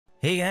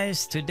Hey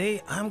guys, today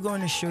I'm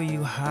going to show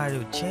you how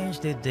to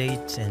change the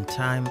dates and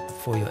time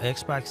for your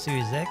Xbox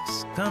Series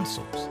X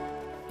consoles.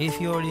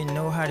 If you already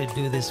know how to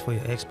do this for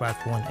your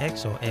Xbox One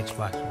X or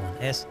Xbox One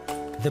S,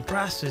 the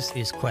process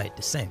is quite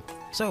the same.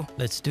 So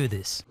let's do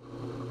this.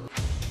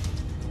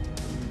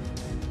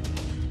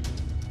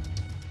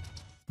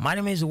 My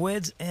name is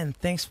Weds and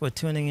thanks for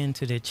tuning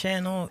into the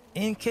channel.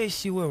 In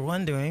case you were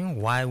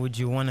wondering why would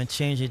you want to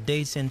change the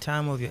dates and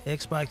time of your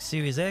Xbox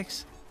Series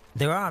X,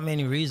 there are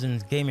many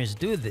reasons gamers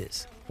do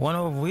this. One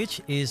of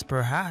which is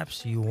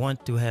perhaps you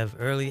want to have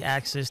early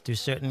access to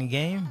certain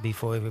game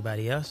before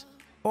everybody else,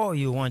 or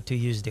you want to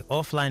use the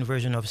offline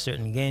version of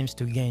certain games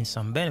to gain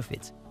some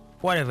benefits,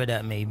 whatever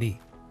that may be.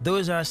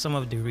 Those are some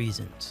of the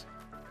reasons.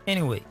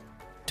 Anyway,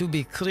 to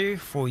be clear,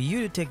 for you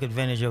to take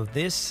advantage of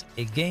this,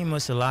 a game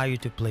must allow you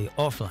to play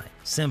offline.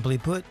 Simply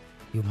put,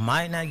 you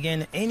might not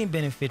gain any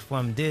benefit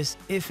from this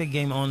if a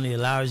game only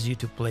allows you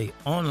to play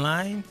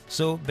online,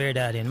 so bear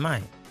that in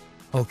mind.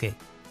 Okay,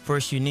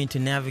 first you need to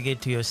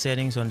navigate to your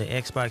settings on the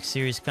Xbox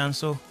Series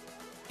console.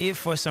 If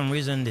for some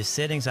reason the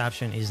settings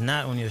option is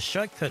not on your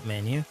shortcut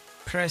menu,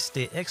 press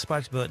the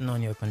Xbox button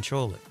on your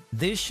controller.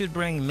 This should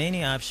bring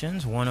many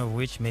options, one of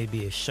which may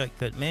be a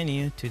shortcut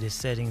menu to the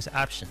settings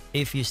option.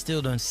 If you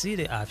still don't see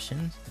the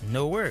options,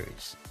 no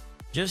worries.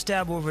 Just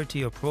tab over to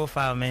your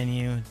profile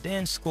menu,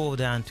 then scroll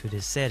down to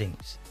the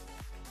settings.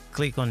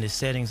 Click on the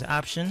settings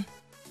option.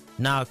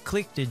 Now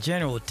click the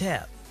general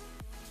tab.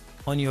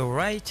 On your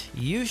right,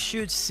 you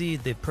should see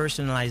the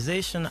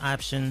personalization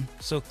option,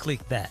 so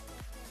click that.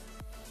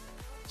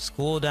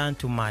 Scroll down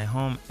to My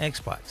Home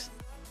Xbox.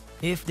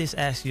 If this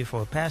asks you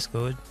for a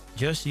passcode,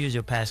 just use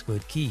your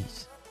passcode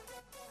keys.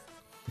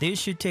 This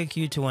should take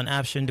you to an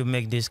option to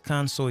make this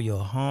console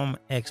your home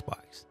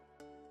Xbox.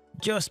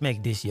 Just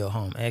make this your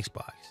home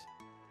Xbox.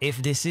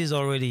 If this is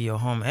already your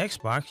home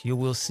Xbox, you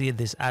will see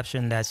this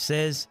option that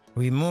says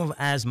Remove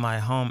as my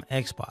home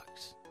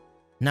Xbox.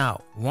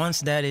 Now,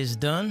 once that is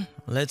done,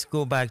 let's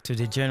go back to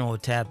the General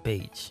tab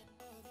page.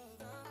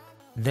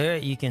 There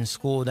you can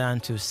scroll down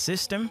to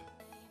System,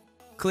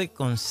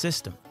 click on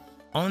System.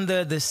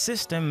 Under the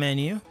System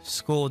menu,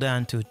 scroll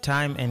down to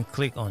Time and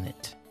click on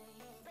it.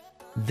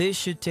 This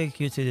should take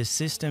you to the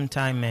System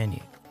Time menu.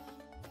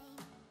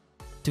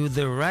 To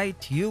the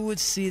right, you would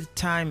see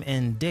Time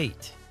and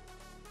Date.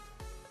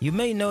 You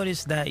may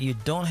notice that you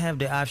don't have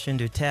the option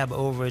to tab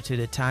over to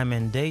the Time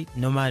and Date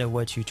no matter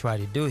what you try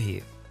to do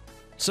here.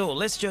 So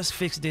let's just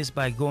fix this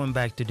by going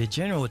back to the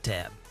General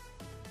tab.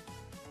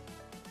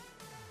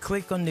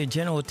 Click on the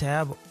General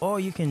tab, or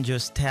you can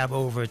just tab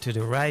over to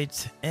the right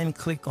and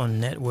click on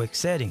Network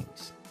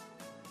Settings.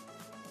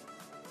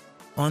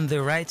 On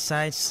the right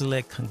side,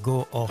 select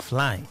Go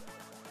Offline.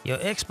 Your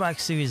Xbox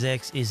Series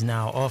X is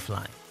now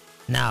offline.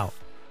 Now,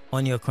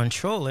 on your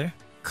controller,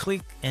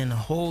 click and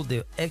hold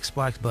the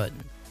Xbox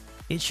button.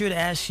 It should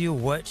ask you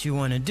what you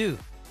want to do.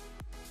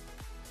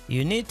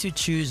 You need to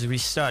choose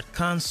Restart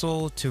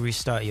Console to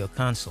restart your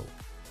console.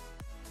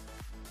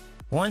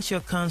 Once your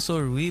console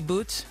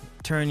reboots,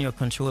 turn your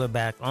controller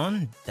back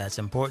on. That's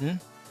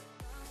important.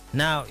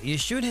 Now, you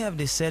should have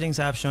the settings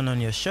option on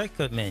your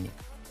shortcut menu.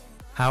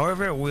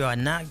 However, we are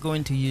not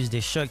going to use the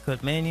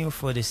shortcut menu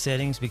for the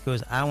settings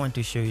because I want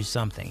to show you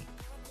something.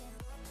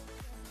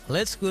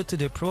 Let's go to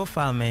the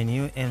profile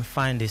menu and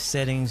find the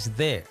settings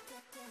there.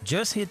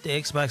 Just hit the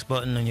Xbox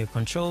button on your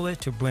controller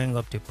to bring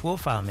up the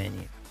profile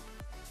menu.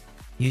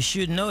 You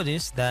should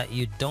notice that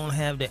you don't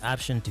have the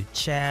option to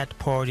chat,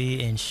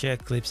 party, and share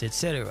clips,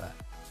 etc.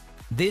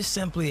 This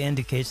simply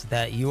indicates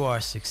that you are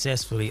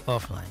successfully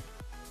offline.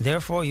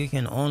 Therefore, you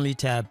can only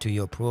tab to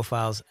your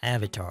profile's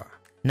avatar.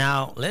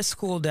 Now, let's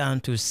scroll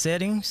down to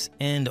Settings,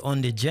 and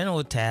on the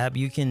General tab,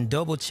 you can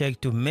double check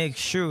to make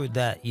sure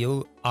that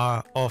you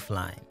are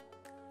offline.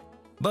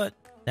 But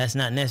that's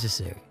not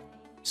necessary.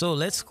 So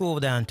let's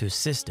scroll down to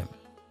System.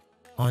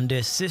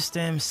 Under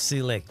System,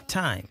 select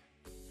Time.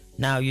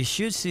 Now you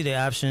should see the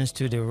options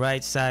to the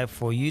right side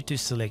for you to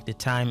select the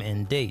time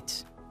and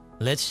dates.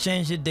 Let's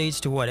change the dates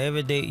to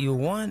whatever date you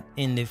want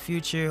in the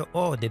future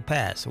or the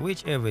past,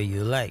 whichever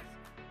you like.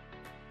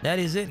 That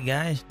is it,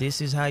 guys. This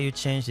is how you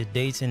change the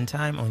dates and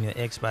time on your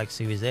Xbox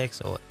Series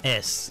X or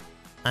S.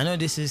 I know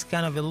this is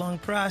kind of a long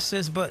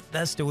process, but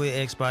that's the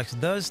way Xbox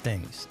does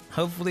things.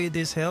 Hopefully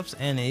this helps,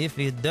 and if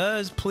it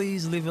does,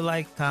 please leave a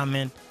like,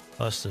 comment,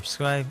 or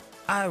subscribe.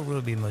 I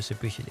will be most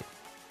appreciative.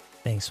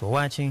 Thanks for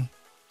watching.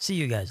 See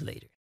you guys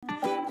later.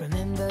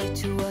 Remember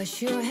to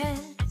wash your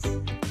hands.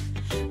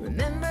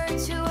 Remember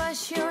to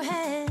wash your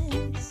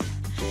hands.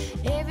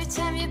 Every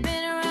time you've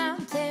been